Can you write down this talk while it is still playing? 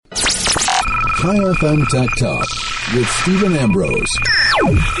High FM Tech Talk with Stephen Ambrose.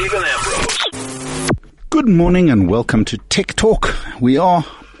 Good morning and welcome to Tech Talk. We are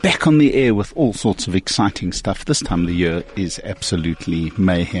back on the air with all sorts of exciting stuff. This time of the year is absolutely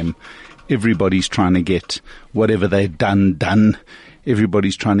mayhem. Everybody's trying to get whatever they've done.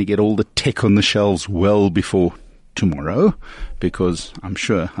 Everybody's trying to get all the tech on the shelves well before tomorrow, because I'm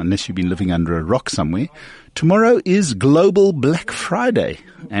sure, unless you've been living under a rock somewhere, tomorrow is Global Black Friday,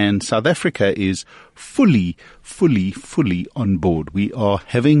 and South Africa is fully on board. We are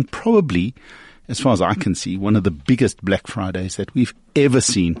having probably, as far as I can see, one of the biggest Black Fridays that we've ever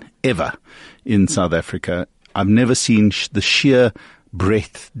seen, ever, in South Africa. I've never seen the sheer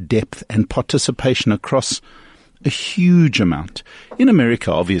breadth, depth, and participation across a huge amount. In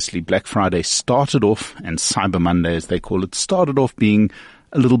America, obviously, Black Friday started off, and Cyber Monday, as they call it, started off being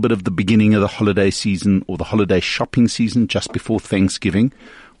a little bit of the beginning of the holiday season or the holiday shopping season just before Thanksgiving.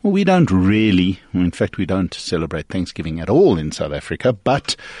 Well, we don't celebrate Thanksgiving at all in South Africa,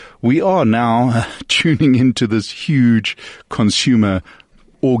 but we are now tuning into this huge consumer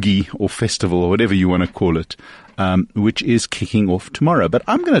orgy or festival or whatever you want to call it, which is kicking off tomorrow. But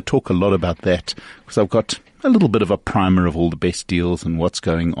I'm going to talk a lot about that because I've got a little bit of a primer of all the best deals and what's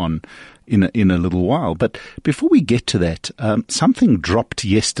going on in a little while. But before we get to that, something dropped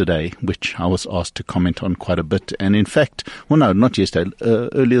yesterday, which I was asked to comment on quite a bit. And in fact, well, no, not yesterday,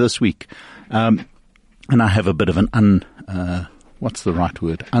 earlier this week. And I have a bit of an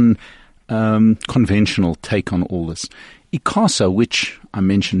unconventional take on all this. ICASA, which I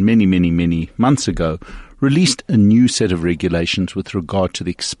mentioned many months ago, released a new set of regulations with regard to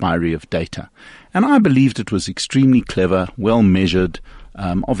the expiry of data. And I believed it was extremely clever, well measured.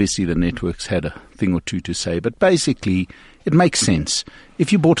 Obviously, the networks had a thing or two to say, but basically, it makes sense.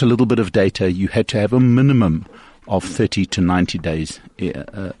 If you bought a little bit of data, you had to have a minimum of 30 to 90 days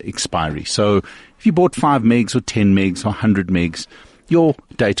expiry. So if you bought 5 megs or 10 megs or 100 megs, your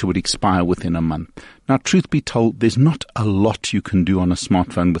data would expire within a month. Now, truth be told, there's not a lot you can do on a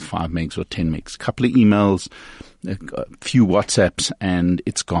smartphone with 5 megs or 10 megs. A couple of emails, a few WhatsApps, and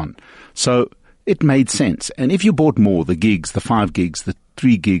it's gone. So it made sense. And if you bought more, the gigs, the 5 gigs, the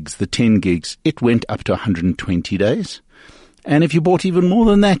 3 gigs, the 10 gigs, it went up to 120 days. And if you bought even more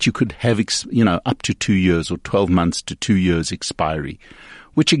than that, you could have, up to 2 years or 12 months to 2 years expiry,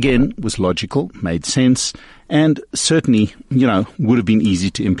 which again was logical, made sense, and certainly, would have been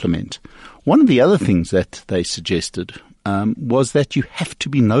easy to implement. One of the other things that they suggested was that you have to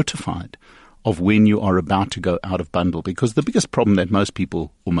be notified of when you are about to go out of bundle, because the biggest problem that most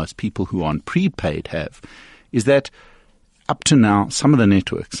people who are on prepaid have is that up to now, some of the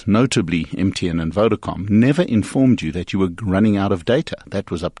networks, notably MTN and Vodacom, never informed you that you were running out of data. That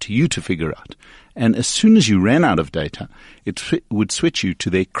was up to you to figure out. And as soon as you ran out of data, it would switch you to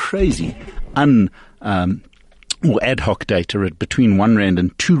their crazy ad hoc data at between 1 rand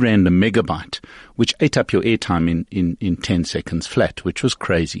and 2 rand a megabyte, which ate up your airtime in 10 seconds flat, which was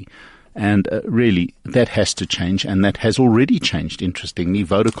crazy. And really, that has to change, and that has already changed, interestingly.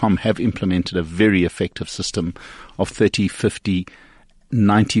 Vodacom have implemented a very effective system of 30, 50,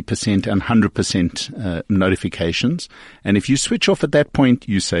 90% and 100% notifications. And if you switch off at that point,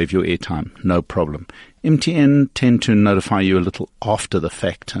 you save your airtime, no problem. MTN tend to notify you a little after the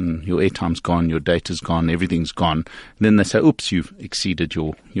fact, and your airtime's gone, your data's gone, everything's gone. And then they say, oops, you've exceeded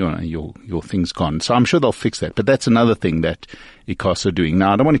your thing's gone. So I'm sure they'll fix that. But that's another thing that ICASA are doing.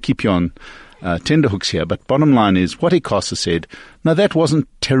 Now, I don't want to keep you on tenterhooks here, but bottom line is what ICASA said, no, that wasn't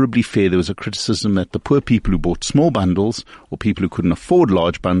terribly fair. There was a criticism that the poor people who bought small bundles or people who couldn't afford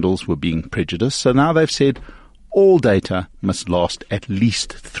large bundles were being prejudiced. So now they've said all data must last at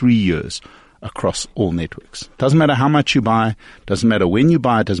least 3 years across all networks. Doesn't matter how much you buy, doesn't matter when you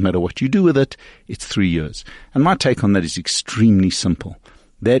buy it, doesn't matter what you do with it, it's 3 years. And my take on that is extremely simple.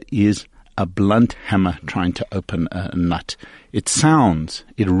 That is a blunt hammer trying to open a nut.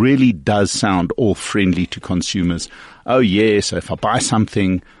 It really does sound all friendly to consumers. Oh yeah, so if I buy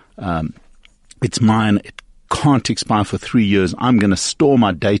something, it's mine, it can't expire for 3 years, I'm going to store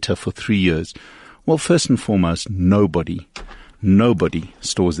my data for 3 years. Well, first and foremost, nobody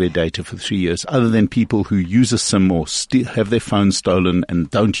stores their data for 3 years other than people who use a SIM or have their phone stolen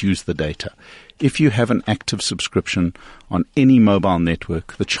and don't use the data. If you have an active subscription on any mobile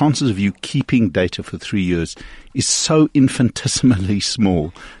network, the chances of you keeping data for 3 years is so infinitesimally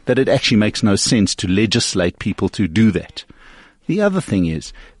small that it actually makes no sense to legislate people to do that. The other thing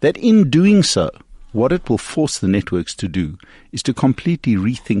is that in doing so, what it will force the networks to do is to completely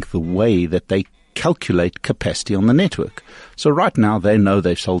rethink the way that they calculate capacity on the network. So right now they know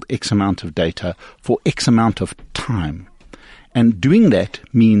they've sold X amount of data for X amount of time. And doing that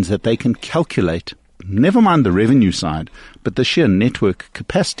means that they can calculate, never mind the revenue side, but the sheer network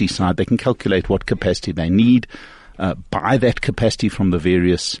capacity side. They can calculate what capacity they need, buy that capacity from the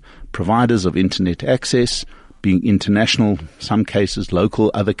various providers of internet access, being international, some cases,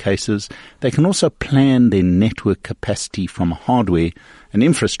 local, other cases. They can also plan their network capacity from a hardware and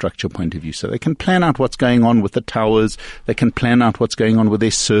infrastructure point of view. So they can plan out what's going on with the towers. They can plan out what's going on with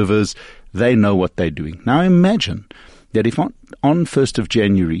their servers. They know what they're doing. Now imagine that if on 1st of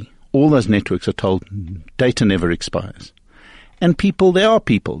January, all those networks are told data never expires. And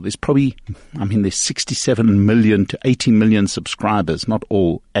there's probably, there's 67 million to 80 million subscribers, not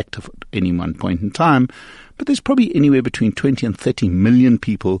all active at any one point in time, but there's probably anywhere between 20 and 30 million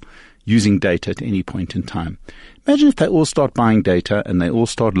people using data at any point in time. Imagine if they all start buying data and they all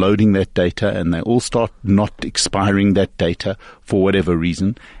start loading that data and they all start not expiring that data for whatever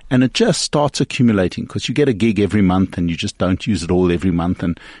reason, and it just starts accumulating because you get a gig every month and you just don't use it all every month,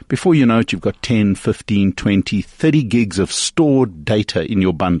 and before you know it, you've got 10, 15, 20, 30 gigs of stored data in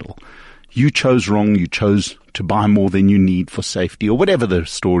your bundle. You chose wrong. You chose to buy more than you need for safety or whatever the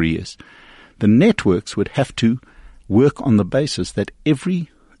story is. The networks would have to work on the basis that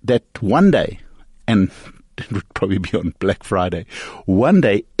one day, and it would probably be on Black Friday, one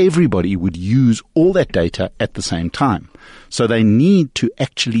day everybody would use all that data at the same time. So they need to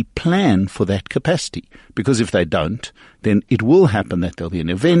actually plan for that capacity, because if they don't, then it will happen that there'll be an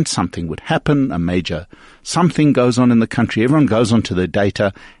event, something would happen, a major something goes on in the country, everyone goes onto their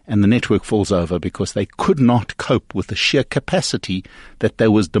data, and the network falls over because they could not cope with the sheer capacity that they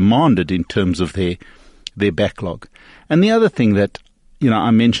was demanded in terms of their backlog. And the other thing that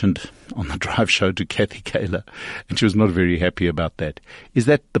I mentioned on the drive show to Kathy Kaler, and she was not very happy about that, is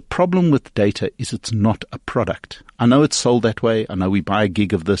that the problem with data is it's not a product. I know it's sold that way. I know we buy a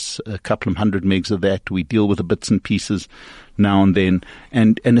gig of this, a couple of 100 megs of that. We deal with the bits and pieces now and then,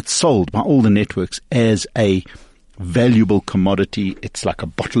 and it's sold by all the networks as a valuable commodity. It's like a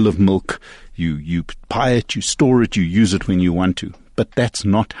bottle of milk. You buy it, you store it, you use it when you want to. But that's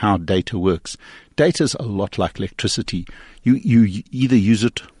not how data works. Data's a lot like electricity. You either use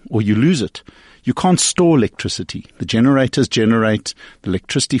it or you lose it. You can't store electricity. The generators generate, the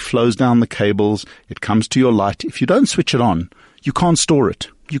electricity flows down the cables, it comes to your light. If you don't switch it on, you can't store it.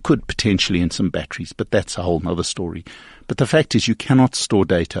 You could potentially in some batteries, but that's a whole other story. But the fact is you cannot store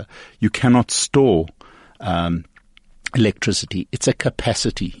data. You cannot store electricity. It's a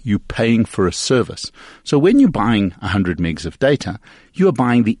capacity. You're paying for a service. So when you're buying 100 megs of data, you are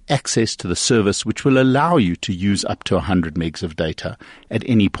buying the access to the service which will allow you to use up to 100 megs of data at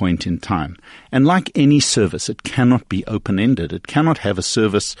any point in time. And like any service, it cannot be open-ended. It cannot have a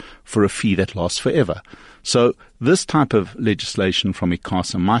service for a fee that lasts forever. So this type of legislation from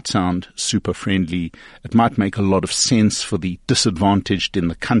ICASA might sound super friendly. It might make a lot of sense for the disadvantaged in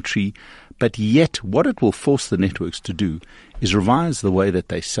the country. But yet what it will force the networks to do is revise the way that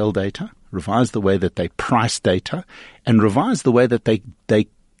they sell data, revise the way that they price data, and revise the way that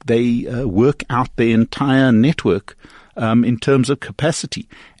they work out their entire network in terms of capacity.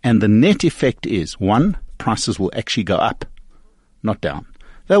 And the net effect is, one, prices will actually go up, not down.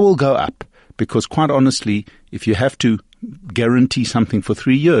 They will go up because, quite honestly, if you have to guarantee something for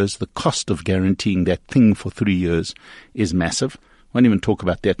 3 years, the cost of guaranteeing that thing for 3 years is massive. I won't even talk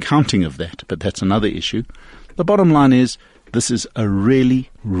about the accounting of that, but that's another issue. The bottom line is this is a really,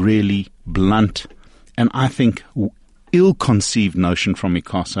 really blunt and I think ill-conceived notion from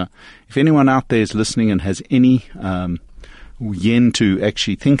ICASA. If anyone out there is listening and has any yen to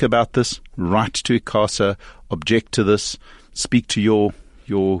actually think about this, write to ICASA, object to this, speak to your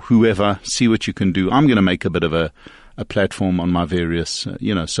whoever, see what you can do. I'm going to make a bit of a platform on my various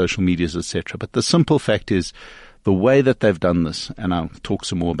social medias, etc. But the simple fact is, the way that they've done this, and I'll talk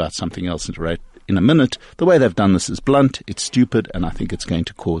some more about something else in a minute, the way they've done this is blunt, it's stupid, and I think it's going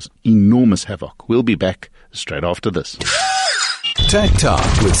to cause enormous havoc. We'll be back straight after this. Tech Talk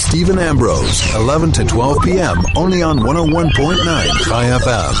with Stephen Ambrose, 11 to 12 p.m., only on 101.9 High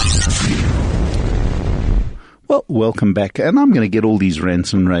FM. Well, welcome back. And I'm going to get all these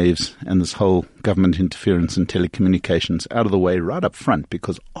rants and raves and this whole government interference in telecommunications out of the way right up front,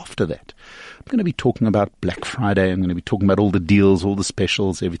 because after that, I'm going to be talking about Black Friday. I'm going to be talking about all the deals, all the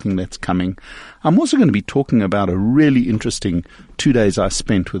specials, everything that's coming. I'm also going to be talking about a really interesting 2 days I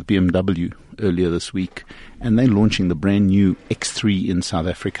spent with BMW earlier this week, and they're launching the brand new X3 in South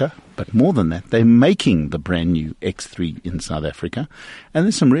Africa. But more than that, they're making the brand new X3 in South Africa. And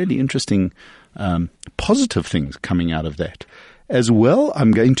there's some really interesting positive things coming out of that. As well,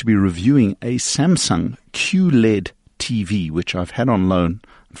 I'm going to be reviewing a Samsung QLED TV, which I've had on loan.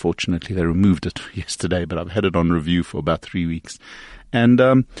 Unfortunately, they removed it yesterday, but I've had it on review for about 3 weeks.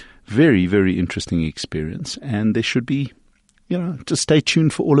 And very, very interesting experience. And there should be, just stay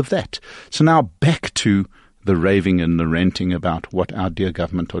tuned for all of that. So now back to the raving and the ranting about what our dear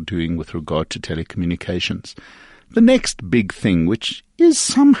government are doing with regard to telecommunications. The next big thing, which is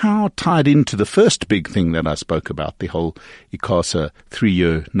somehow tied into the first big thing that I spoke about, the whole ICASA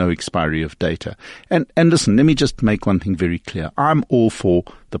 3-year no expiry of data. And listen, let me just make one thing very clear. I'm all for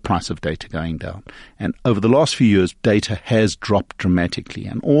the price of data going down. And over the last few years, data has dropped dramatically,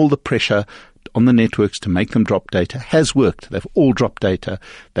 and all the pressure on the networks to make them drop data has worked. They've all dropped data.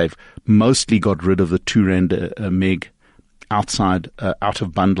 They've mostly got rid of the 2 rand a meg outside out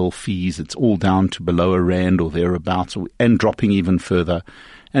of bundle fees. It's all down to below R1 or thereabouts, and dropping even further.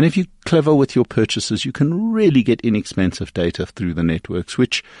 And if you're clever with your purchases, you can really get inexpensive data through the networks,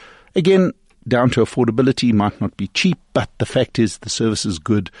 which, again, down to affordability, might not be cheap, but the fact is the service is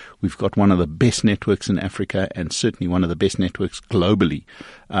good. We've got one of the best networks in Africa, and certainly one of the best networks globally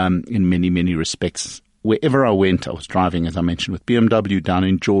in many, many respects. Wherever I went, I was driving, as I mentioned, with BMW down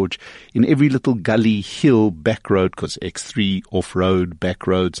in George, in every little gully, hill, back road, because X3, off-road, back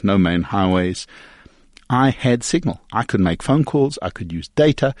roads, no main highways. I had signal. I could make phone calls. I could use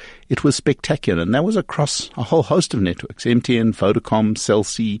data. It was spectacular. And that was across a whole host of networks, MTN, Vodacom, Cell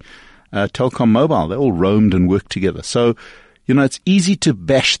C, Telkom Mobile. They all roamed and worked together. So, it's easy to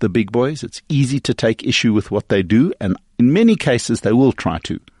bash the big boys. It's easy to take issue with what they do. And in many cases, they will try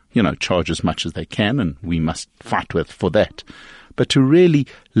to charge as much as they can, and we must fight for that. But to really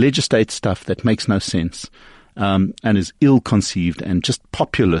legislate stuff that makes no sense and is ill-conceived and just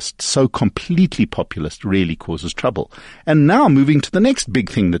populist, so completely populist, really causes trouble. And now moving to the next big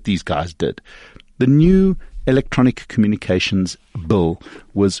thing that these guys did. The new Electronic Communications Bill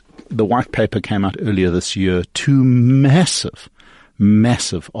the white paper came out earlier this year to massive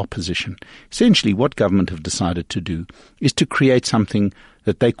opposition. Essentially, what government have decided to do is to create something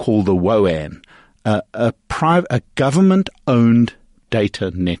that they call the WOAN, a government-owned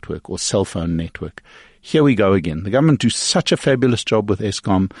data network or cell phone network. Here we go again. The government do such a fabulous job with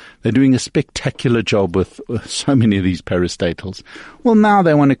Eskom. They're doing a spectacular job with so many of these parastatals. Well, now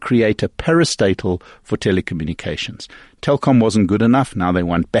they want to create a parastatal for telecommunications. Telkom wasn't good enough. Now they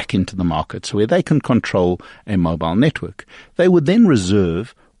want back into the market, so where they can control a mobile network. They would then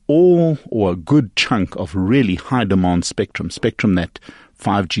reserve all or a good chunk of really high demand spectrum that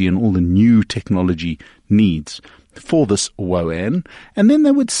 5G and all the new technology needs for this WOAN, and then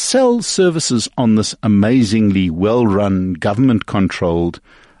they would sell services on this amazingly well-run, government-controlled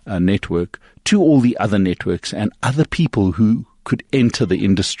network to all the other networks and other people who could enter the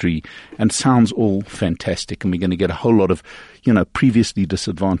industry. And sounds all fantastic, and we're going to get a whole lot of, previously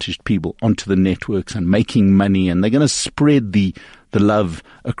disadvantaged people onto the networks and making money, and they're going to spread the love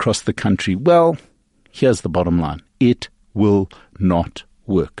across the country. Well, here's the bottom line. It will not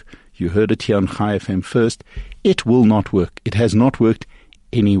work. You heard it here on Chai FM first. It will not work. It has not worked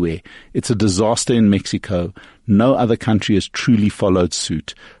anywhere. It's a disaster in Mexico. No other country has truly followed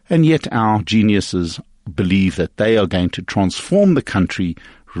suit. And yet our geniuses believe that they are going to transform the country,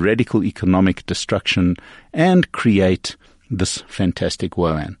 radical economic destruction, and create this fantastic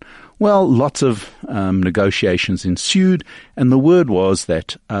WOAN. Well, lots of negotiations ensued, and the word was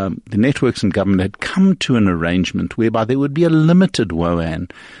that the networks and government had come to an arrangement whereby there would be a limited WOAN,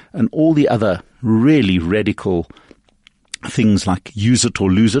 and all the other really radical things like use it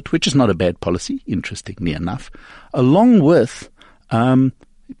or lose it, which is not a bad policy, interestingly enough, along with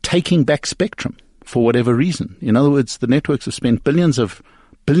taking back spectrum for whatever reason. In other words, the networks have spent billions of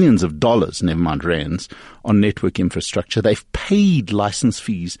dollars, never mind rands, on network infrastructure. They've paid license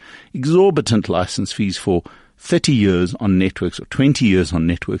fees, exorbitant license fees for 30 years on networks or 20 years on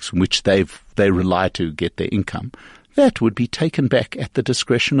networks from which they rely to get their income. That would be taken back at the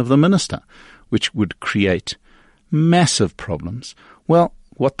discretion of the minister, which would create massive problems. Well,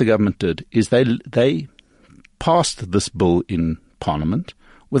 what the government did is they passed this bill in Parliament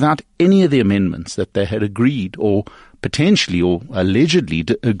without any of the amendments that they had agreed or potentially or allegedly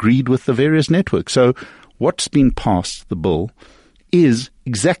agreed with the various networks. So what's been passed, the bill, is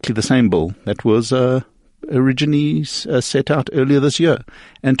exactly the same bill that was originally set out earlier this year.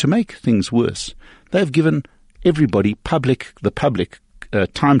 And to make things worse, they've given everybody, the public,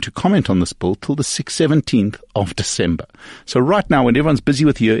 time to comment on this bill till the 17th of December. So right now, when everyone's busy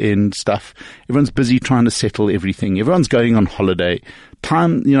with year-end stuff, everyone's busy trying to settle everything, everyone's going on holiday,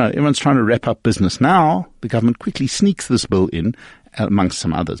 everyone's trying to wrap up business. Now, the government quickly sneaks this bill in amongst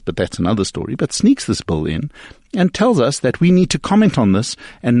some others, but that's another story, but sneaks this bill in and tells us that we need to comment on this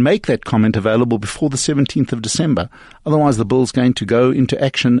and make that comment available before the 17th of December. Otherwise, the bill's going to go into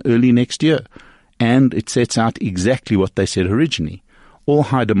action early next year. And it sets out exactly what they said originally. All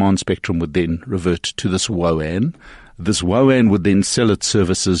high-demand spectrum would then revert to this WOAN. This WOAN would then sell its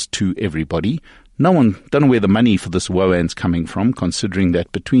services to everybody. No one, don't know where the money for this WOAN's coming from, considering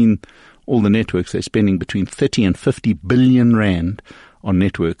that between all the networks, they're spending between 30 and 50 billion rand on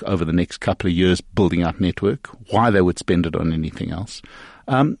network over the next couple of years building out network. Why they would spend it on anything else.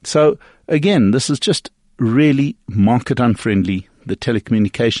 So again, this is just really market unfriendly. The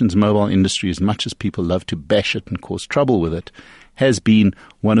telecommunications mobile industry, as much as people love to bash it and cause trouble with it, has been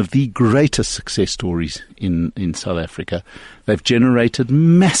one of the greatest success stories in South Africa. They've generated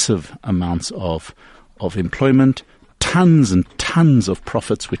massive amounts of employment, tons and tons of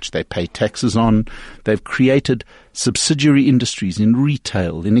profits which they pay taxes on. They've created subsidiary industries in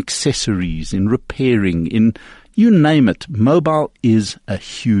retail, in accessories, in repairing, in you name it. Mobile is a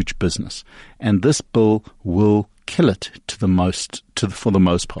huge business, and this bill will kill it for the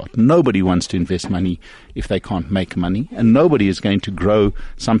most part. Nobody wants to invest money if they can't make money, and nobody is going to grow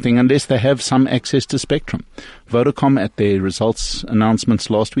something unless they have some access to spectrum. Vodacom at their results announcements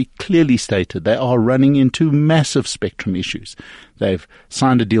last week clearly stated they are running into massive spectrum issues. They've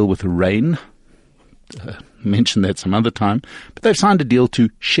signed a deal with Rain, mention that some other time, but they've signed a deal to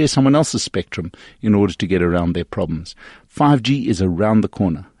share someone else's spectrum in order to get around their problems. 5G is around the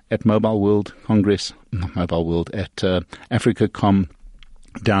corner. At Mobile World Congress, not Mobile World, at AfricaCom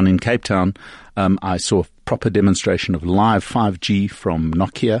down in Cape Town, I saw a proper demonstration of live 5G from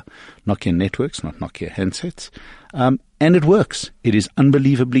Nokia networks, not Nokia handsets, and it works. It is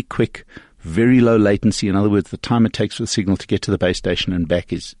unbelievably quick, very low latency. In other words, the time it takes for the signal to get to the base station and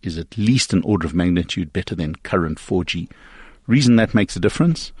back is at least an order of magnitude better than current 4G. Reason that makes a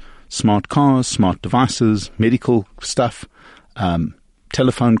difference: smart cars, smart devices, medical stuff,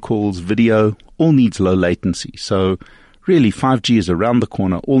 telephone calls, video, all needs low latency. So really 5G is around the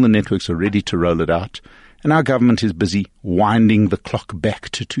corner. All the networks are ready to roll it out. And our government is busy winding the clock back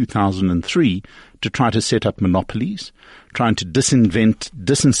to 2003 to try to set up monopolies, trying to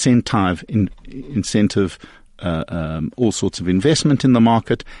incentive all sorts of investment in the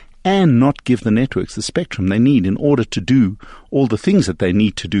market, and not give the networks the spectrum they need in order to do all the things that they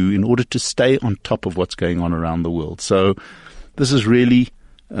need to do in order to stay on top of what's going on around the world. So this is really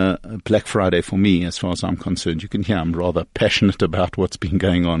Black Friday for me, as far as I'm concerned. You can hear I'm rather passionate about what's been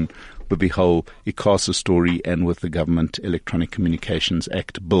going on with the whole ICASA story and with the Government Electronic Communications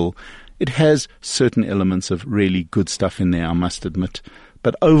Act bill. It has certain elements of really good stuff in there, I must admit.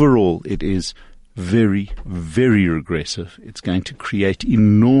 But overall, it is very, very regressive. It's going to create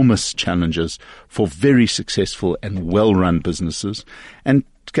enormous challenges for very successful and well-run businesses, and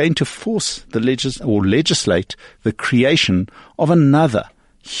going to force the legislate the creation of another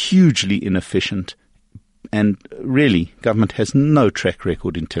hugely inefficient, and really government has no track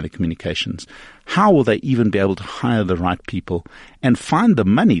record in telecommunications. How will they even be able to hire the right people and find the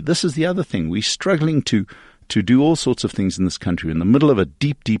money? This is the other thing. We're struggling to do all sorts of things in this country in the middle of a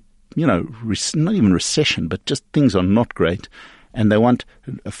deep, not even recession, but just things are not great. And they want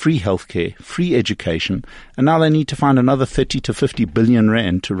a free healthcare, free education, and now they need to find another 30 to 50 billion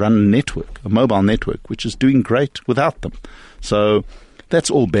rand to run a network, a mobile network, which is doing great without them. So that's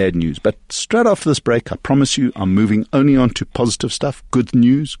all bad news. But straight after this break, I promise you, I'm moving only on to positive stuff, good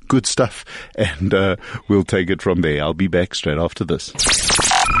news, good stuff, and we'll take it from there. I'll be back straight after this.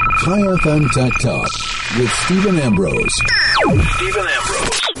 High FM Tech Talk with Stephen Ambrose.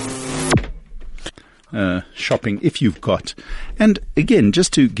 Shopping, if you've got. And again,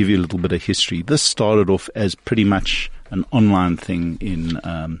 just to give you a little bit of history, this started off as pretty much an online thing in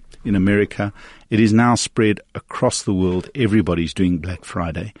America. It is now spread across the world. Everybody's doing Black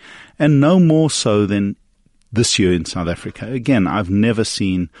Friday, and no more so than this year in South Africa. Again, I've never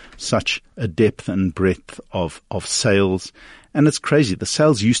seen such a depth and breadth of sales, and it's crazy. The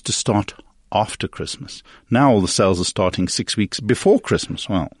sales used to start after Christmas. Now all the sales are starting 6 weeks before Christmas.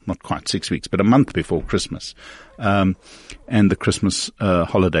 Well, not quite 6 weeks, but a month before Christmas, and the Christmas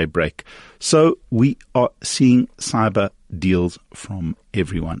holiday break. So we are seeing cyber deals from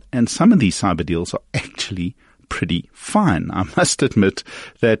everyone, and some of these cyber deals are actually pretty fine. I must admit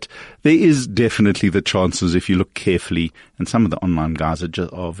that there is definitely the chances, if you look carefully, and some of the online guys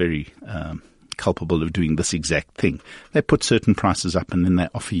are very culpable of doing this exact thing. They put certain prices up and then they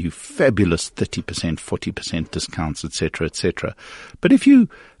offer you fabulous 30%, 40% discounts, etc., etc. But if you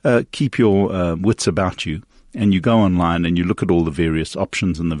keep your wits about you and you go online and you look at all the various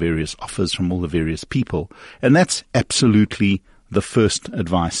options and the various offers from all the various people, and that's absolutely the first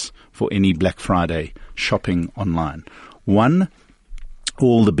advice for any Black Friday shopping online. One,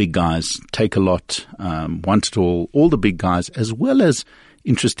 all the big guys, Take a Lot, Want It All the big guys, as well as,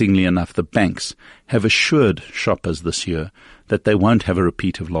 interestingly enough, the banks have assured shoppers this year that they won't have a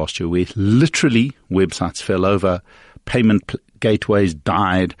repeat of last year, where literally websites fell over, payment gateways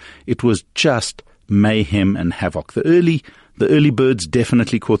died. It was just mayhem and havoc. The early birds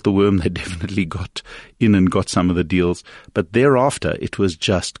definitely caught the worm. They definitely got in and got some of the deals. But thereafter, it was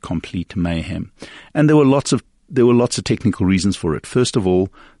just complete mayhem. And there were lots of technical reasons for it. First of all,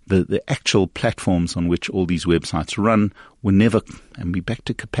 the actual platforms on which all these websites run were never, and we're back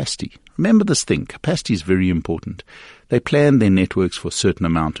to capacity. Remember this thing, capacity is very important. They plan their networks for a certain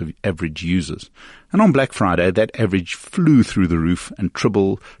amount of average users. And on Black Friday, that average flew through the roof and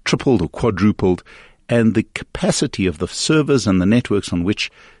tripled or quadrupled. And the capacity of the servers and the networks on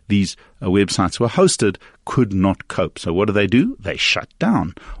which these websites were hosted could not cope. So what do? They shut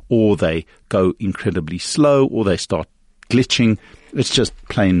down, or they go incredibly slow, or they start glitching. It's just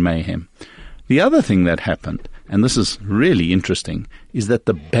plain mayhem. The other thing that happened, and this is really interesting, is that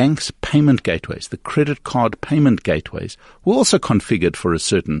the bank's payment gateways, the credit card payment gateways, were also configured for a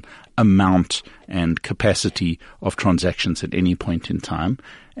certain amount and capacity of transactions at any point in time.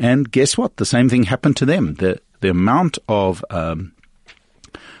 And guess what? The same thing happened to them. The amount of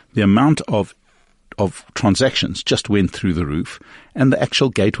transactions just went through the roof, and the actual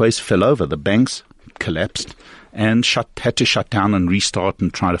gateways fell over. The banks collapsed and had to shut down and restart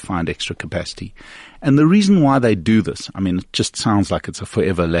and try to find extra capacity. And the reason why they do this, I mean, it just sounds like it's a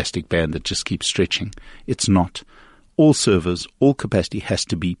forever elastic band that just keeps stretching. It's not. All servers, all capacity has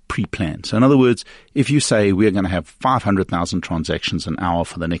to be pre-planned. So in other words, if you say we're going to have 500,000 transactions an hour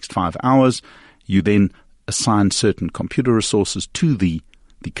for the next 5 hours, you then assign certain computer resources to the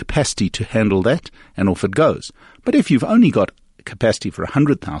capacity to handle that, and off it goes. But if you've only got capacity for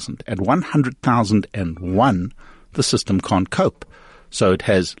 100,000, at 100,001, the system can't cope. So it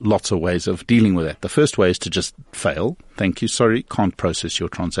has lots of ways of dealing with that. The first way is to just fail. Thank you, sorry, can't process your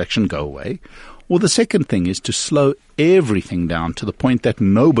transaction, go away. Or the second thing is to slow everything down to the point that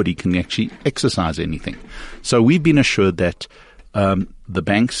nobody can actually exercise anything. So we've been assured that the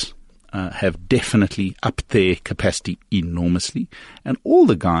banks have definitely upped their capacity enormously, and all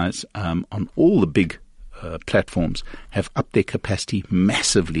the guys on all the big platforms have upped their capacity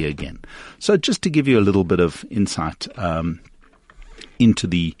massively again. So just to give you a little bit of insight into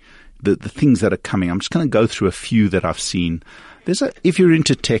the things that are coming, I'm just going to go through a few that I've seen. If you're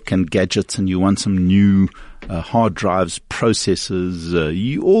into tech and gadgets and you want some new hard drives,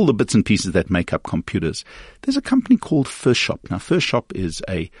 processors, all the bits and pieces that make up computers, there's a company called First Shop. Now, First Shop is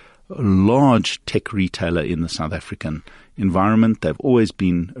a large tech retailer in the South African environment. They've always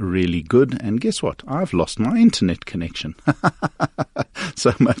been really good. And guess what? I've lost my internet connection.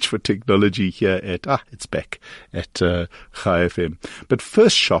 So much for technology here it's back at Chai FM. But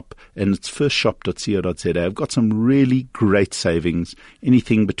First Shop, and it's firstshop.co.za, have got some really great savings,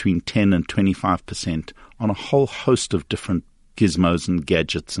 anything between 10 and 25% on a whole host of different gizmos and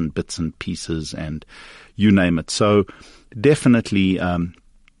gadgets and bits and pieces and you name it. So definitely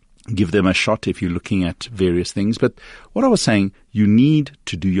give them a shot if you're looking at various things. But what I was saying, you need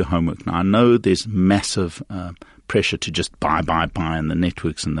to do your homework. Now, I know there's massive pressure to just buy, and the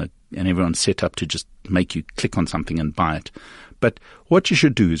networks and everyone's set up to just make you click on something and buy it. But what you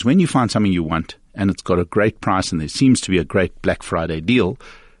should do is when you find something you want and it's got a great price and there seems to be a great Black Friday deal,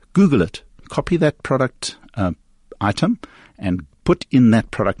 Google it, copy that product item and put in that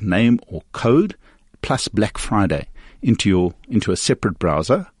product name or code plus Black Friday into a separate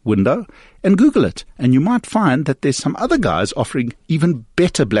browser window and Google it. And you might find that there's some other guys offering even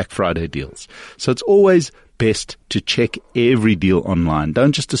better Black Friday deals. So it's always best to check every deal online.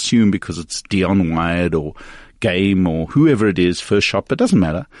 Don't just assume because it's Dion Wired or Game or whoever it is, First Shop, it doesn't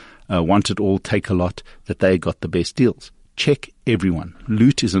matter. Want It All, Take a Lot, that they got the best deals. Check everyone.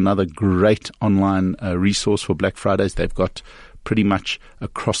 Loot is another great online resource for Black Fridays. They've got pretty much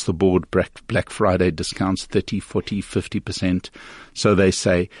across the board Black Friday discounts, 30, 40, 50%. So they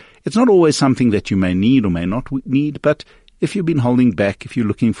say it's not always something that you may need or may not need, but if you've been holding back, if you're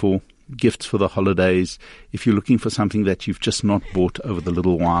looking for gifts for the holidays, if you're looking for something that you've just not bought over the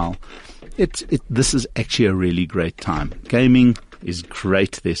little while, this is actually a really great time. Gaming is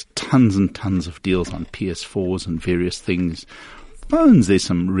great. There's tons and tons of deals on PS4s and various things. Phones, there's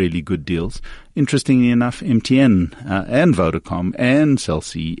some really good deals. Interestingly enough, MTN and Vodacom and Cell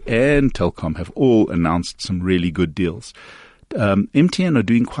C and Telkom have all announced some really good deals. MTN are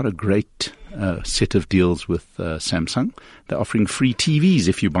doing quite a great set of deals with Samsung. They're offering free TVs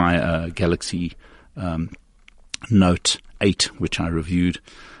if you buy a Galaxy Note 8, which I reviewed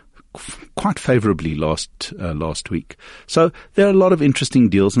quite favorably last week. So there are a lot of interesting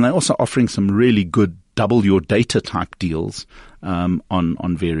deals, and they're also offering some really good double your data type deals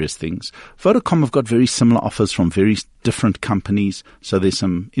on various things. Vodacom have got very similar offers from very different companies, so there's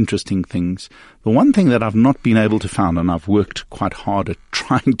some interesting things. The one thing that I've not been able to find, and I've worked quite hard at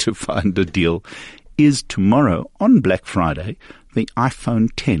trying to find a deal, is tomorrow on Black Friday, the iPhone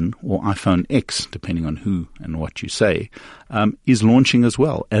 10 or iPhone X, depending on who and what you say, is launching as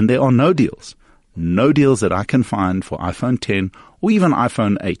well. And there are no deals that I can find for iPhone 10 or even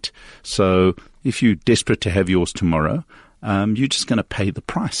iPhone 8. So if you're desperate to have yours tomorrow, you're just going to pay the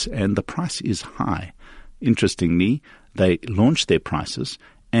price, and the price is high. Interestingly, they launched their prices,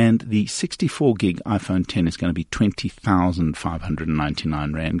 and the 64 gig iPhone 10 is going to be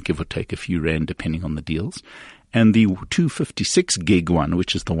 20,599 Rand, give or take a few Rand depending on the deals. And the 256 gig one,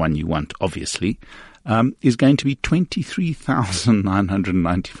 which is the one you want, obviously, is going to be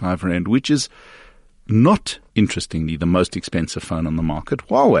 23,995 Rand, which is not, interestingly, the most expensive phone on the market.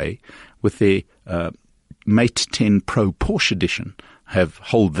 Huawei, with their Mate 10 Pro Porsche Edition,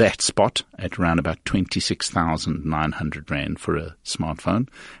 hold that spot at around about 26,900 Rand for a smartphone,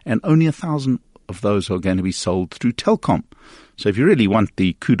 and only 1,000 of those are going to be sold through Telkom. So if you really want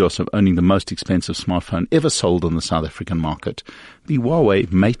the kudos of owning the most expensive smartphone ever sold on the South African market, the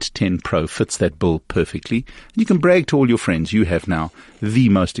Huawei Mate 10 Pro fits that bill perfectly. You can brag to all your friends you have now the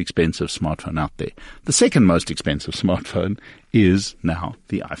most expensive smartphone out there. The second most expensive smartphone is now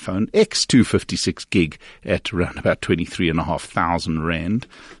the iPhone X 256 gig at around about 23,500 Rand.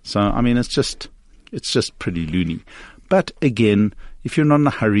 So, I mean, it's just pretty loony. But again, if you're not in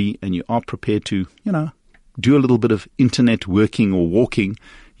a hurry and you are prepared to, do a little bit of internet working or walking,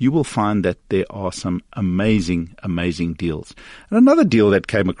 you will find that there are some amazing, amazing deals. And another deal that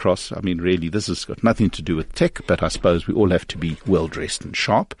came across, I mean, really, this has got nothing to do with tech, but I suppose we all have to be well-dressed and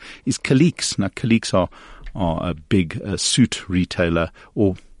sharp, is Caliques. Now, Caliques are a big suit retailer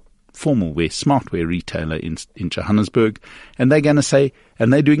or formal wear, smartwear retailer in Johannesburg, and they're going to say,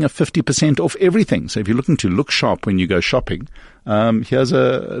 and they're doing a 50% off everything. So if you're looking to look sharp when you go shopping, here's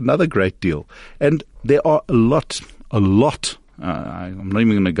another great deal. And there are a lot. I'm not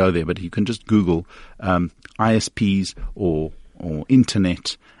even going to go there, but you can just Google ISPs or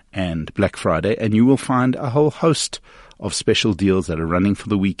internet and Black Friday, and you will find a whole host of special deals that are running for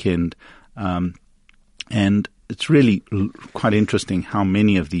the weekend. And it's really quite interesting how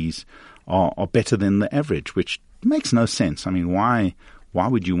many of these are better than the average, which makes no sense. I mean, why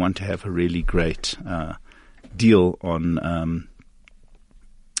would you want to have a really great deal on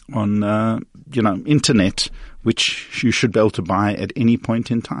internet, which you should be able to buy at any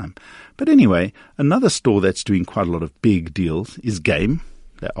point in time? But anyway, another store that's doing quite a lot of big deals is Game.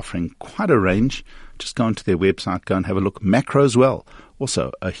 They're offering quite a range. Just go onto their website, go and have a look. Macro as well.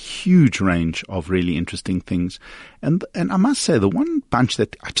 Also, a huge range of really interesting things. And I must say, the one bunch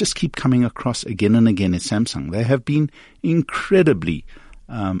that I just keep coming across again and again is Samsung. They have been incredibly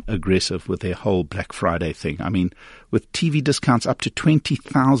aggressive with their whole Black Friday thing. I mean, with TV discounts up to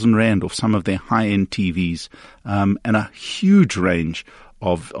 20,000 Rand off some of their high-end TVs, and a huge range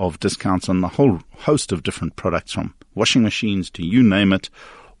of discounts on the whole host of different products, from washing machines to you name it,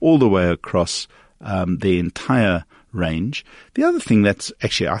 all the way across the entire range. The other thing that's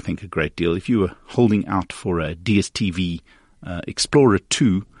actually, I think, a great deal, if you were holding out for a DSTV Explorer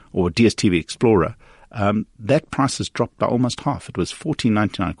 2 or DSTV Explorer, that price has dropped by almost half. It was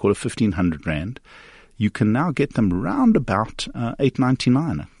 $14.99, call it 1,500 Rand. You can now get them round about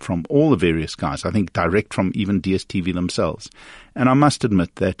 $8.99 from all the various guys, I think direct from even DSTV themselves. And I must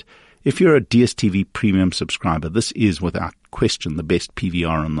admit that if you're a DSTV premium subscriber, this is without question the best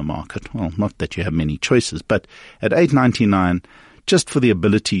PVR on the market. Well, not that you have many choices, but at $8.99, just for the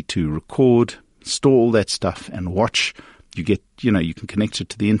ability to record, store all that stuff and watch, you get, you can connect it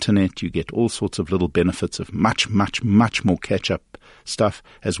to the internet, you get all sorts of little benefits of much, much, much more catch-up stuff,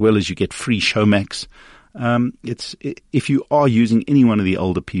 as well as you get free Showmax. If you are using any one of the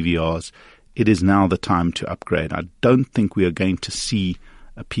older PVRs, it is now the time to upgrade. I don't think we are going to see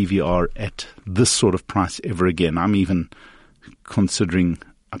a PVR at this sort of price ever again. I'm even considering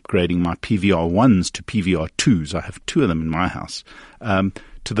upgrading my PVR 1s to PVR 2s. I have 2 of them in my house,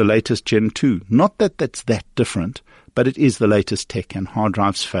 to the latest Gen 2. Not that that's that different, but it is the latest tech, and hard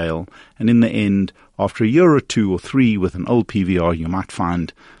drives fail. And in the end, after a year or 2 or 3 with an old PVR, you might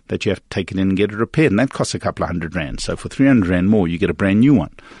find that you have to take it in and get it repaired. And that costs a couple of $100. So for 300 Rand more, you get a brand new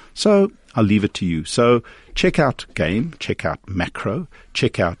one. So I'll leave it to you. So check out Game, check out Macro,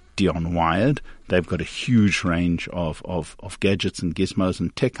 check out Dion Wired. They've got a huge range of gadgets and gizmos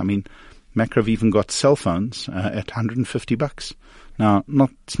and tech. I mean, Macro have even got cell phones at $150. Now, not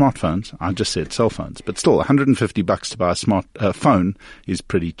smartphones. I just said cell phones, but still, $150 to buy a smart phone is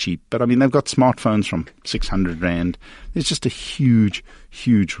pretty cheap. But I mean, they've got smartphones from 600 Rand. There's just a huge,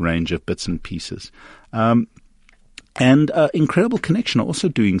 huge range of bits and pieces. And Incredible Connection are also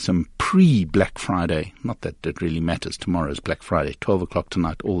doing some pre-Black Friday. Not that it really matters. Tomorrow's Black Friday, 12 o'clock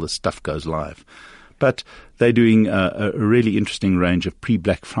tonight. All this stuff goes live. But they're doing a really interesting range of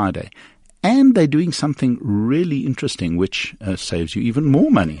pre-Black Friday. And they're doing something really interesting, which saves you even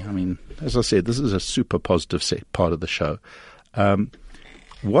more money. I mean, as I said, this is a super positive part of the show.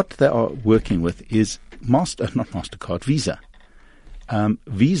 What they are working with is not MasterCard, Visa.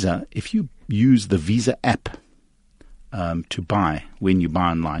 Visa, if you use the Visa app to buy when you buy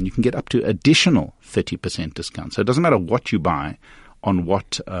online, you can get up to additional 30% discount. So it doesn't matter what you buy on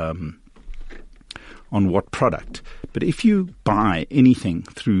what product. But if you buy anything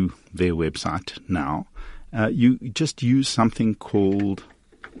through their website now, you just use something called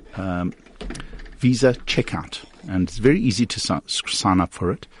Visa Checkout. And it's very easy to sign up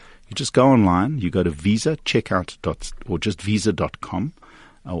for it. You just go online, you go to Visa Checkout or just visa.com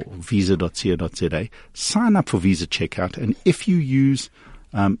or visa.co.za, sign up for Visa Checkout. And if you use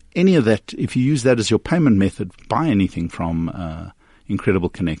any of that, if you use that as your payment method, buy anything from Incredible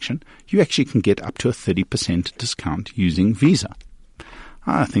Connection, you actually can get up to a 30% discount using Visa.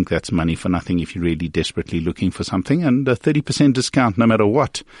 I think that's money for nothing if you're really desperately looking for something, and a 30% discount no matter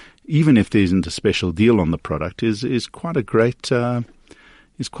what, even if there isn't a special deal on the product, is quite a great idea.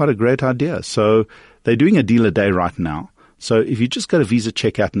 So they're doing a deal a day right now. So if you just go to Visa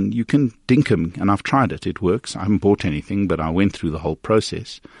Checkout and you can dink them, and I've tried it, it works. I haven't bought anything, but I went through the whole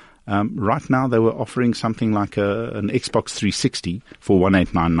process. Right now they were offering something like an Xbox 360 for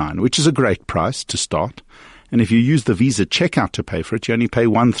 $1,899, which is a great price to start. And if you use the Visa Checkout to pay for it, you only pay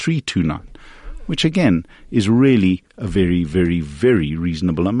 $1,329, which again is really a very, very, very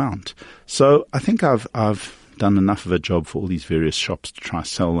reasonable amount. So I think I've done enough of a job for all these various shops to try to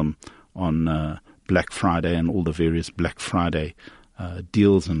sell them on Black Friday and all the various Black Friday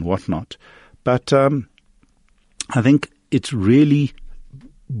deals and whatnot. But I think it's really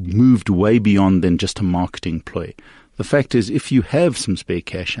moved way beyond than just a marketing ploy. The fact is, if you have some spare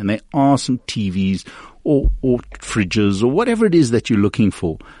cash and there are some TVs or fridges or whatever it is that you're looking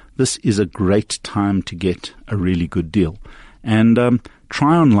for, this is a great time to get a really good deal. And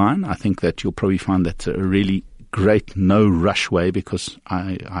try online. I think that you'll probably find that's a really great no-rush way, because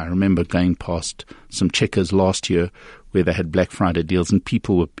I remember going past some Checkers last year where they had Black Friday deals and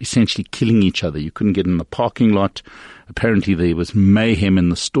people were essentially killing each other. You couldn't get in the parking lot. Apparently there was mayhem in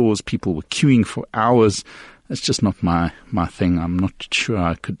the stores. People were queuing for hours. That's just not my thing. I'm not sure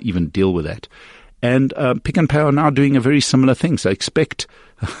I could even deal with that. And Pick n Pay are now doing a very similar thing. So expect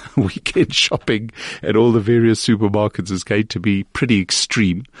weekend shopping at all the various supermarkets is going to be pretty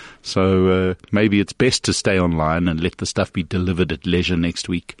extreme. So maybe it's best to stay online and let the stuff be delivered at leisure next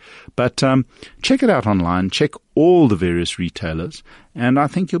week. But check it out online. Check all the various retailers. And I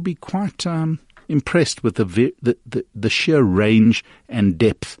think you'll be quite impressed with the sheer range and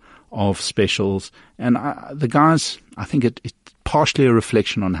depth of specials. And the guys, I think it's partially a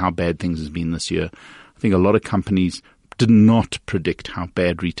reflection on how bad things has been this year. I think a lot of companies did not predict how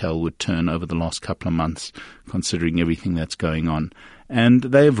bad retail would turn over the last couple of months, considering everything that's going on. And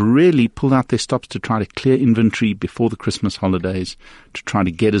they've really pulled out their stops to try to clear inventory before the Christmas holidays, to try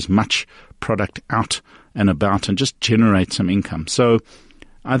to get as much product out and about and just generate some income. So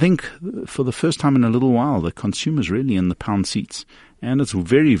I think for the first time in a little while, the consumer's really in the pound seats. And it's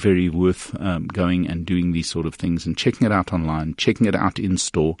very, very worth going and doing these sort of things and checking it out online, checking it out in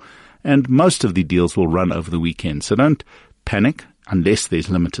store. And most of the deals will run over the weekend. So don't panic unless there's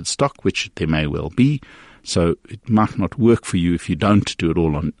limited stock, which there may well be. So it might not work for you if you don't do it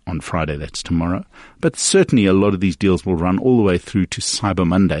all on Friday. That's tomorrow. But certainly a lot of these deals will run all the way through to Cyber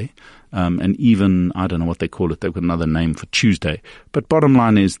Monday. And even, I don't know what they call it, they've got another name for Tuesday. But bottom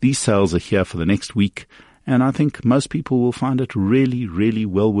line is these sales are here for the next week. And I think most people will find it really, really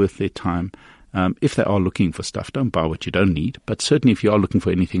well worth their time. If they are looking for stuff, don't buy what you don't need. But certainly if you are looking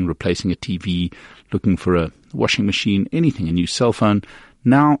for anything, replacing a TV, looking for a washing machine, anything, a new cell phone,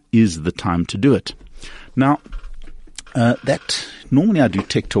 now is the time to do it. Now, normally I do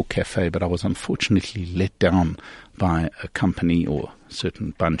Tech Talk Cafe, but I was unfortunately let down by a company or a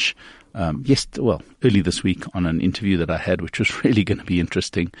certain bunch early this week on an interview that I had, which was really going to be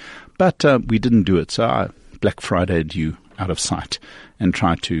interesting. But we didn't do it. So I Black Friday'd you out of sight and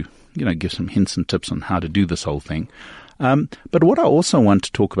tried to, give some hints and tips on how to do this whole thing. But what I also want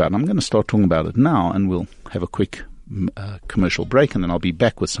to talk about, and I'm going to start talking about it now, and we'll have a quick commercial break, and then I'll be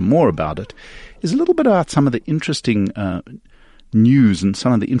back with some more about it, is a little bit about some of the interesting news and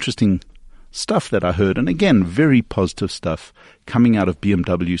some of the interesting stuff that I heard. And again, very positive stuff coming out of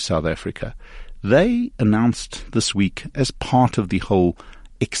BMW South Africa. They announced this week as part of the whole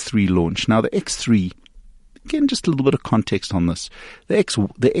X3 launch. Now, the X3, again, just a little bit of context on this. The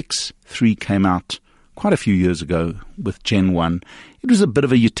X3 came out quite a few years ago with Gen 1. It was a bit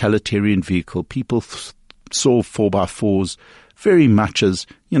of a utilitarian vehicle. People saw 4x4s very much as,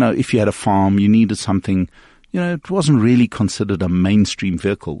 if you had a farm, you needed something. It wasn't really considered a mainstream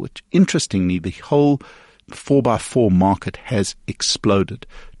vehicle, which, interestingly, the whole 4x4 market has exploded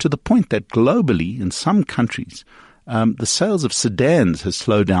to the point that globally, in some countries, the sales of sedans has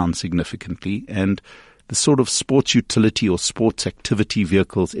slowed down significantly, and the sort of sports utility or sports activity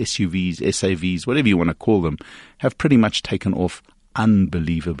vehicles, SUVs, SAVs, whatever you want to call them, have pretty much taken off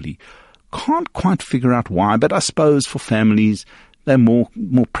unbelievably. Can't quite figure out why, but I suppose for families, they're more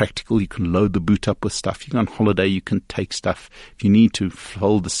practical. You can load the boot up with stuff. You go on holiday, you can take stuff. If you need to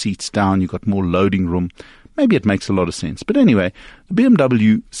fold the seats down, you've got more loading room. Maybe it makes a lot of sense. But anyway, the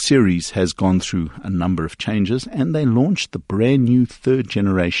BMW series has gone through a number of changes, and they launched the brand new third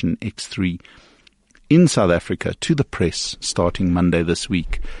generation X3 in South Africa to the press starting Monday this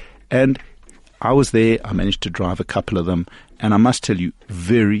week. And I was there. I managed to drive a couple of them. And I must tell you,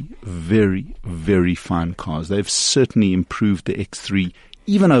 very, very, very fine cars. They've certainly improved the X3,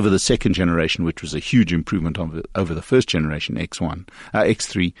 even over the second generation, which was a huge improvement over the first generation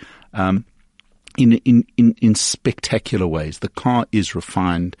X3, in spectacular ways. The car is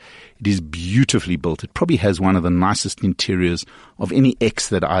refined. It is beautifully built. It probably has one of the nicest interiors of any X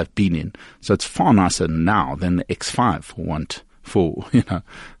that I've been in. So it's far nicer now than the X5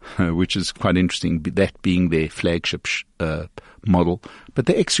 which is quite interesting, that being their flagship model. But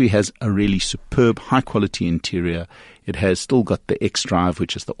the X3 has a really superb, high-quality interior. It has still got the X-Drive,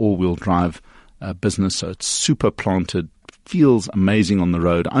 which is the all-wheel drive business, so it's super planted, feels amazing on the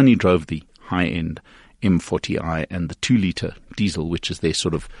road. I only drove the high-end M40i and the 2-litre diesel, which is their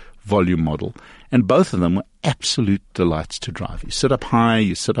sort of volume model. And both of them were absolute delights to drive. You sit up high,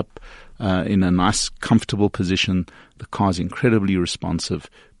 you sit up in a nice, comfortable position. The car's incredibly responsive,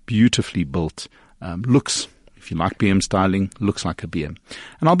 beautifully built, looks, if you like BM styling, looks like a BM.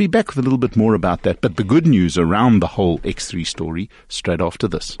 And I'll be back with a little bit more about that, but the good news around the whole X3 story straight after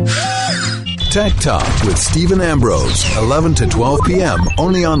this. Tech Talk with Stephen Ambrose, 11 to 12 p.m.,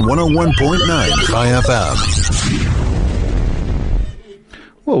 only on 101.9 IFM.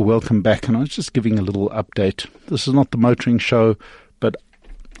 Well, welcome back, and I was just giving a little update. This is not the motoring show, but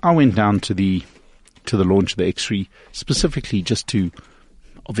I went down to the launch of the X3 specifically just to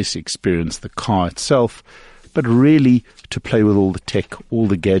obviously experience the car itself, but really to play with all the tech, all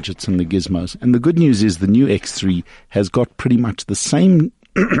the gadgets and the gizmos. And the good news is the new X3 has got pretty much the same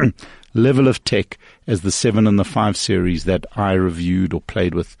level of tech as the 7 and the 5 series that I reviewed or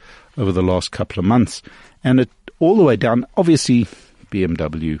played with over the last couple of months. And it all the way down, obviously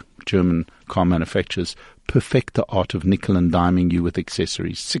BMW, German car manufacturers, perfect the art of nickel and diming you with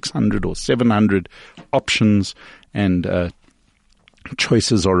accessories. 600 or 700 options and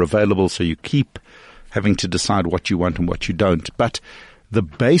choices are available, so you keep having to decide what you want and what you don't. But the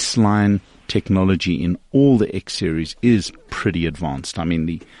baseline technology in all the X series is pretty advanced. I mean,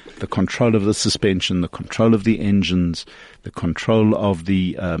 the control of the suspension, the control of the engines, the control of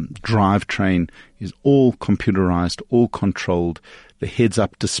the drivetrain is all computerized, all controlled. The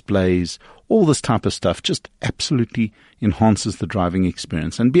heads-up displays, all this type of stuff just absolutely enhances the driving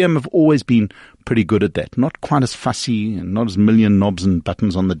experience. And BM have always been pretty good at that. Not quite as fussy and not as million knobs and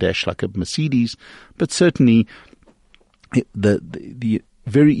buttons on the dash like a Mercedes, but certainly the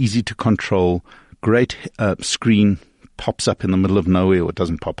very easy to control, great screen, pops up in the middle of nowhere, or it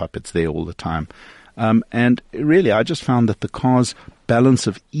doesn't pop up, it's there all the time. And really, I just found that the car's balance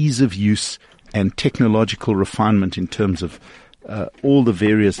of ease of use and technological refinement in terms of all the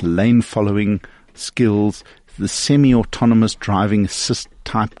various lane following skills, the semi-autonomous driving assist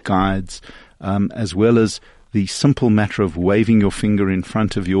type guides, as well as the simple matter of waving your finger in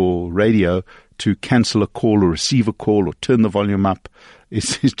front of your radio to cancel a call or receive a call or turn the volume up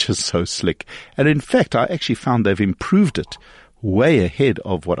is just so slick. And in fact, I actually found they've improved it way ahead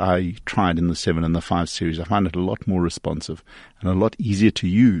of what I tried in the 7 and the 5 series. I find it a lot more responsive and a lot easier to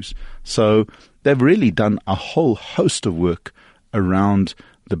use. So they've really done a whole host of work around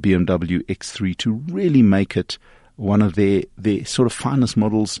the BMW X3 to really make it one of their sort of finest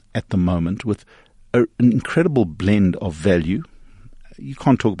models at the moment, with an incredible blend of value. You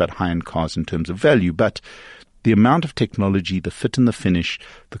can't talk about high-end cars in terms of value, but the amount of technology, the fit and the finish,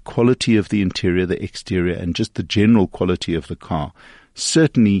 the quality of the interior, the exterior, and just the general quality of the car,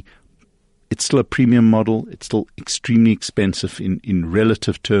 certainly it's still a premium model. It's still extremely expensive in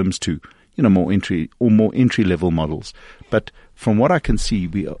relative terms to, more entry-level models. But from what I can see,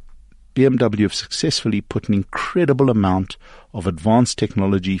 BMW have successfully put an incredible amount of advanced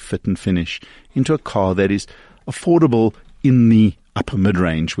technology, fit and finish into a car that is affordable in the upper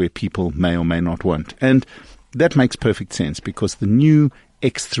mid-range where people may or may not want. And that makes perfect sense because the new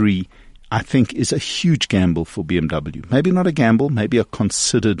X3, I think, is a huge gamble for BMW. Maybe not a gamble, maybe a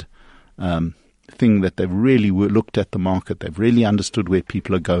considered thing that they've really looked at the market. They've really understood where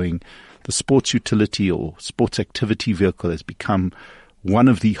people are going. The sports utility or sports activity vehicle has become one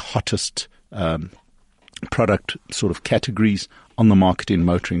of the hottest product sort of categories on the market in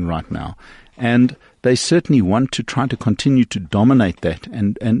motoring right now. And they certainly want to try to continue to dominate that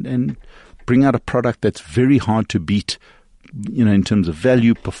and bring out a product that's very hard to beat, in terms of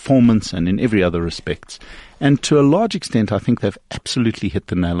value, performance, and in every other respects. And to a large extent, I think they've absolutely hit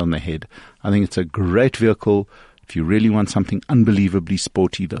the nail on the head. I think it's a great vehicle. If you really want something unbelievably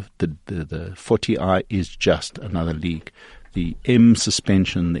sporty, the 40i is just another league. The M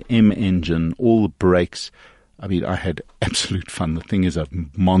suspension, the M engine, all the brakes. I mean, I had absolute fun. The thing is a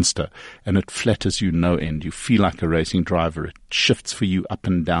monster, and it flatters you no end. You feel like a racing driver. It shifts for you up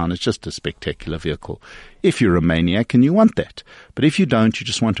and down. It's just a spectacular vehicle. If you're a maniac and you want that. But if you don't, you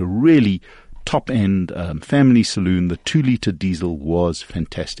just want a really top-end family saloon, the 2-liter diesel was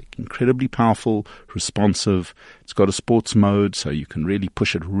fantastic. Incredibly powerful, responsive. It's got a sports mode, so you can really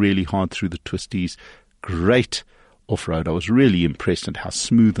push it really hard through the twisties. Great off-road. I was really impressed at how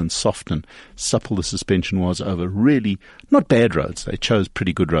smooth and soft and supple the suspension was over really not bad roads. They chose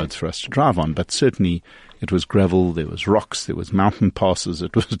pretty good roads for us to drive on, but certainly it was gravel, there was rocks, there was mountain passes.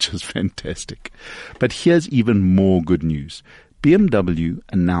 It was just fantastic. But here's even more good news. BMW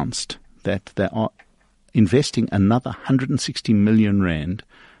announced that they are investing another 160 million rand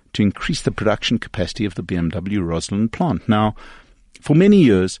to increase the production capacity of the BMW Roslyn plant. Now, for many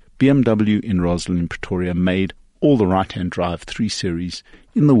years, BMW in Roslyn in Pretoria made all the right-hand drive 3 Series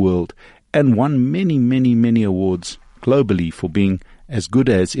in the world and won many, many, many awards globally for being as good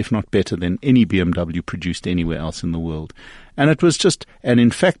as, if not better than, any BMW produced anywhere else in the world. And it was just, and in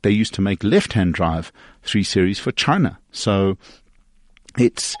fact, they used to make left-hand drive 3 Series for China. So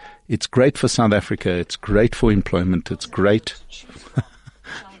it's great for South Africa. It's great for employment. It's great.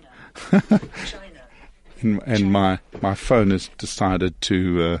 And my phone has decided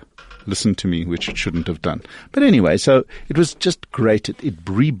to listen to me, which it shouldn't have done. But anyway, so it was just great.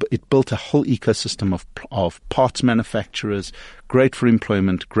 It built a whole ecosystem of parts manufacturers, great for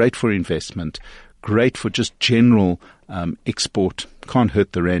employment, great for investment, great for just general export. Can't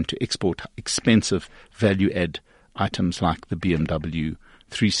hurt the rand to export expensive value-add items like the BMW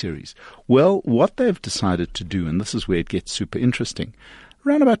 3 Series. Well, what they've decided to do, and this is where it gets super interesting,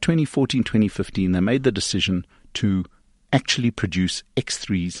 around about 2014, 2015, they made the decision to actually produce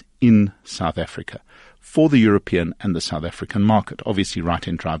X3s in South Africa for the European and the South African market. Obviously,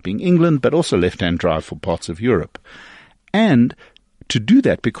 right-hand drive being England, but also left-hand drive for parts of Europe. And to do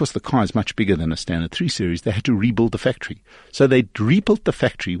that, because the car is much bigger than a standard 3 Series, they had to rebuild the factory. So they rebuilt the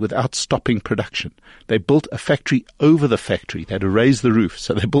factory without stopping production. They built a factory over the factory. They had to raise the roof.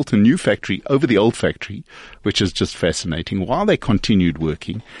 So they built a new factory over the old factory, which is just fascinating, while they continued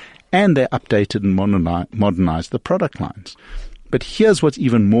working. And they updated and modernized the product lines. But here's what's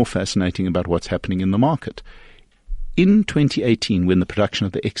even more fascinating about what's happening in the market. In 2018, when the production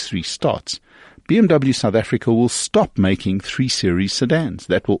of the X3 starts, BMW South Africa will stop making 3 Series sedans.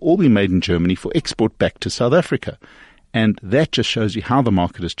 That will all be made in Germany for export back to South Africa. And that just shows you how the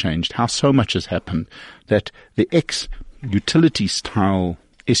market has changed, how so much has happened, that the X-utility style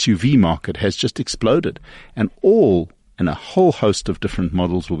SUV market has just exploded. And a whole host of different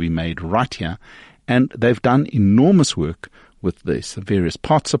models will be made right here. And they've done enormous work with this, the various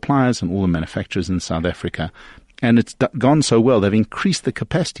part suppliers and all the manufacturers in South Africa. And it's gone so well, they've increased the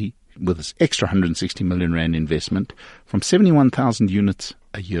capacity with this extra 160 million rand investment from 71,000 units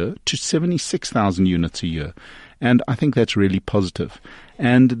a year to 76,000 units a year. And I think that's really positive.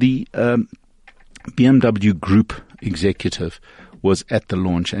 And the BMW Group executive was at the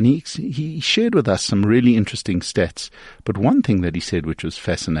launch, and he shared with us some really interesting stats. But one thing that he said, which was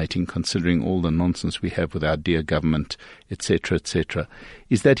fascinating, considering all the nonsense we have with our dear government, etc.,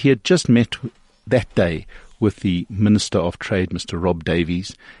 is that he had just met that day with the Minister of Trade, Mr. Rob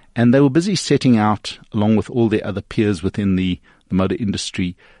Davies, and they were busy setting out, along with all their other peers within the motor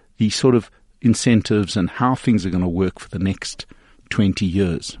industry, the sort of incentives and how things are going to work for the next 20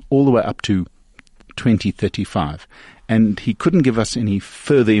 years, all the way up to 2035. And he couldn't give us any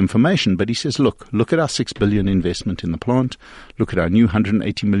further information, but he says, look at our 6 billion investment in the plant. Look at our new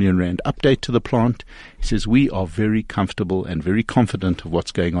 180 million rand update to the plant. He says, we are very comfortable and very confident of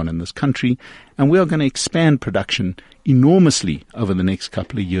what's going on in this country. And we are going to expand production enormously over the next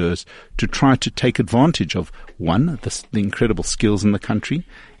couple of years to try to take advantage of, one, the incredible skills in the country,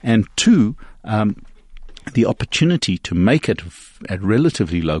 and two, the opportunity to make it at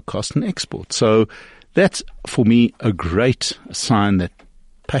relatively low cost and export. So that's, for me, a great sign that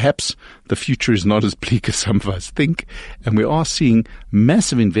perhaps the future is not as bleak as some of us think. And we are seeing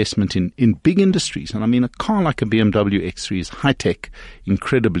massive investment in big industries. And I mean, a car like a BMW X3 is high-tech,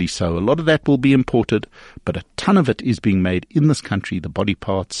 incredibly so. A lot of that will be imported, but a ton of it is being made in this country, the body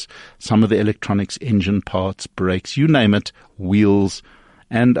parts, some of the electronics, engine parts, brakes, you name it, wheels.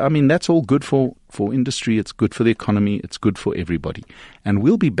 And I mean, that's all good for industry. It's good for the economy. It's good for everybody. And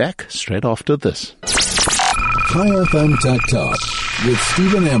we'll be back straight after this. High FM Tech Talk with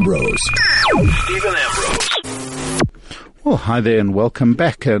Stephen Ambrose. Well, hi there and welcome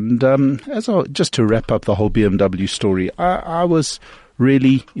back. And just to wrap up the whole BMW story, I was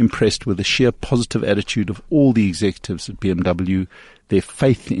really impressed with the sheer positive attitude of all the executives at BMW, their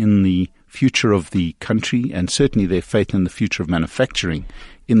faith in the future of the country, and certainly their faith in the future of manufacturing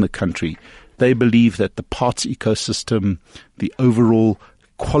in the country. They believe that the parts ecosystem, the overall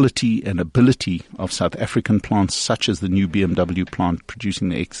quality and ability of South African plants, such as the new BMW plant producing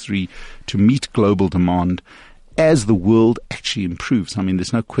the X3, to meet global demand as the world actually improves. I mean,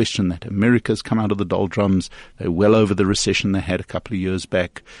 there's no question that America's come out of the doldrums. They're well over the recession they had a couple of years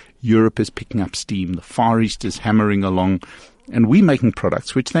back. Europe is picking up steam. The Far East is hammering along. And we're making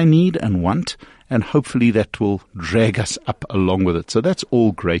products which they need and want, and hopefully that will drag us up along with it. So that's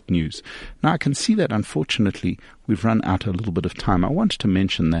all great news. Now, I can see that, unfortunately, we've run out a little bit of time. I wanted to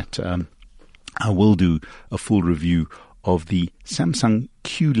mention that I will do a full review of the Samsung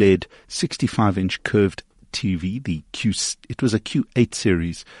QLED 65-inch curved TV. It was a Q8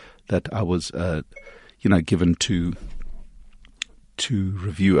 series that I was, given to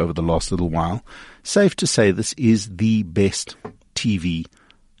review over the last little while. Safe to say this is the best TV,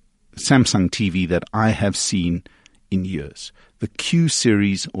 Samsung TV, that I have seen in years. The Q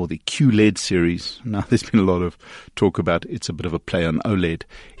series or the QLED series, now there's been a lot of talk about it's a bit of a play on OLED,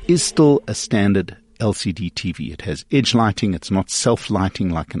 is still a standard LCD TV. It has edge lighting. It's not self-lighting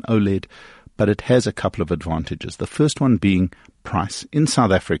like an OLED, but it has a couple of advantages. The first one being price. In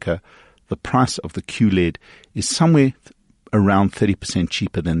South Africa, the price of the QLED is somewhere around 30%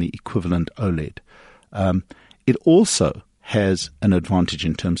 cheaper than the equivalent OLED. It also has an advantage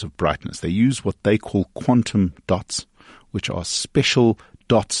in terms of brightness. They use what they call quantum dots, which are special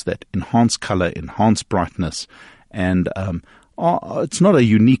dots that enhance color, enhance brightness, and it's not a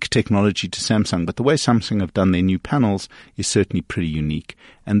unique technology to Samsung, but the way Samsung have done their new panels is certainly pretty unique.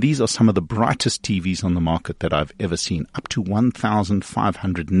 And these are some of the brightest TVs on the market that I've ever seen, up to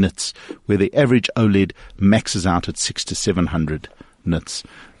 1,500 nits, where the average OLED maxes out at 600 to 700 nits.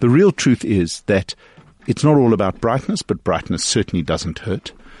 The real truth is that it's not all about brightness, but brightness certainly doesn't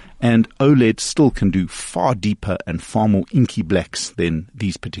hurt. And OLED still can do far deeper and far more inky blacks than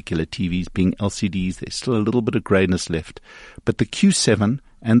these particular TVs. Being LCDs, there's still a little bit of grayness left. But the Q7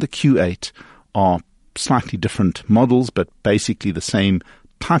 and the Q8 are slightly different models, but basically the same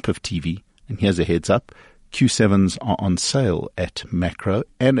type of TV. And here's a heads up. Q7s are on sale at Macro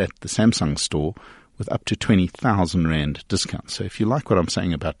and at the Samsung store with up to 20,000 Rand discount. So if you like what I'm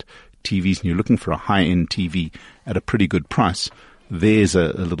saying about TVs and you're looking for a high-end TV at a pretty good price, there's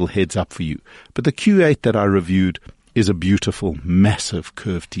a little heads up for you. But the Q8 that I reviewed is a beautiful, massive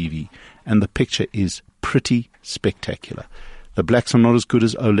curved TV, and the picture is pretty spectacular. The blacks are not as good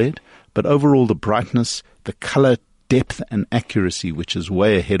as OLED, but overall the brightness, the color depth and accuracy, which is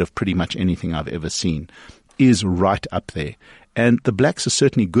way ahead of pretty much anything I've ever seen, is right up there. And the blacks are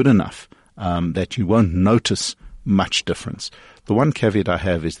certainly good enough that you won't notice much difference. The one caveat I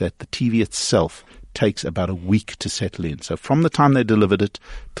have is that the TV itself takes about a week to settle in. So from the time they delivered it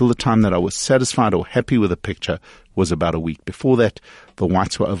till the time that I was satisfied or happy with the picture was about a week. Before that, the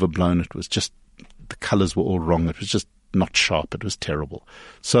whites were overblown. It was just, the colors were all wrong. It was just not sharp. It was terrible.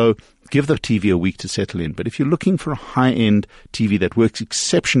 So give the TV a week to settle in. But if you're looking for a high-end TV that works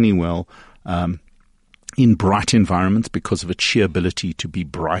exceptionally well in bright environments because of its sheer ability to be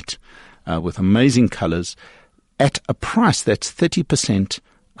bright with amazing colors at a price that's 30%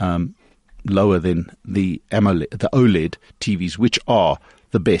 lower than the OLED TVs, which are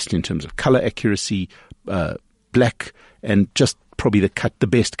the best in terms of color accuracy, black, and just probably the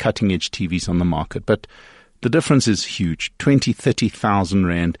best cutting-edge TVs on the market. But The difference is huge. 20, 30,000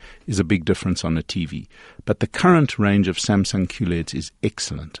 Rand is a big difference on a TV. But the current range of Samsung QLEDs is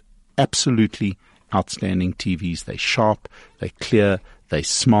excellent. Absolutely outstanding TVs. They're sharp, they're clear, they're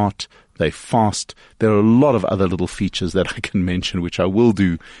smart, they're fast. There are a lot of other little features that I can mention, which I will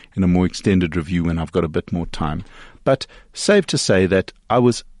do in a more extended review when I've got a bit more time. But safe to say that I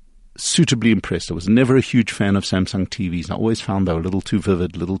was suitably impressed. I was never a huge fan of Samsung TVs. I always found they were a little too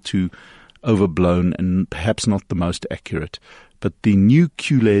vivid, a little too overblown, and perhaps not the most accurate. But the new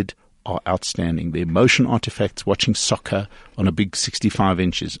QLED are outstanding. Their motion artifacts, watching soccer on a big 65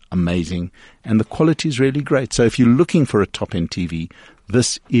 inch is amazing, and the quality is really great. So if you're looking for a top-end TV,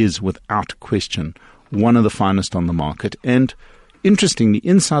 this is without question one of the finest on the market. And interestingly,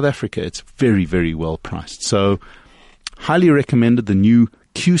 in South Africa, it's very, very well priced. So highly recommended the new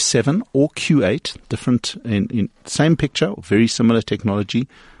Q7 or Q8, different in same picture, very similar technology,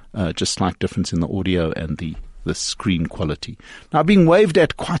 just slight difference in the audio and the screen quality. Now, being waved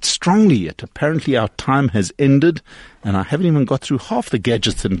at quite strongly yet. Apparently our time has ended, and I haven't even got through half the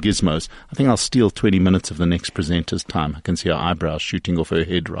gadgets and gizmos. I think I'll steal 20 minutes of the next presenter's time. I can see her eyebrows shooting off her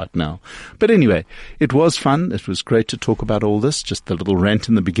head right now. But anyway, it was fun. It was great to talk about all this. Just a little rant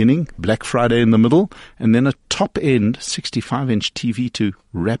in the beginning, Black Friday in the middle, and then a top-end 65-inch TV to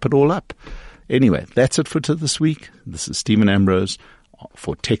wrap it all up. Anyway, that's it for this week. This is Stephen Ambrose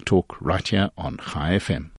for Tech Talk right here on High FM.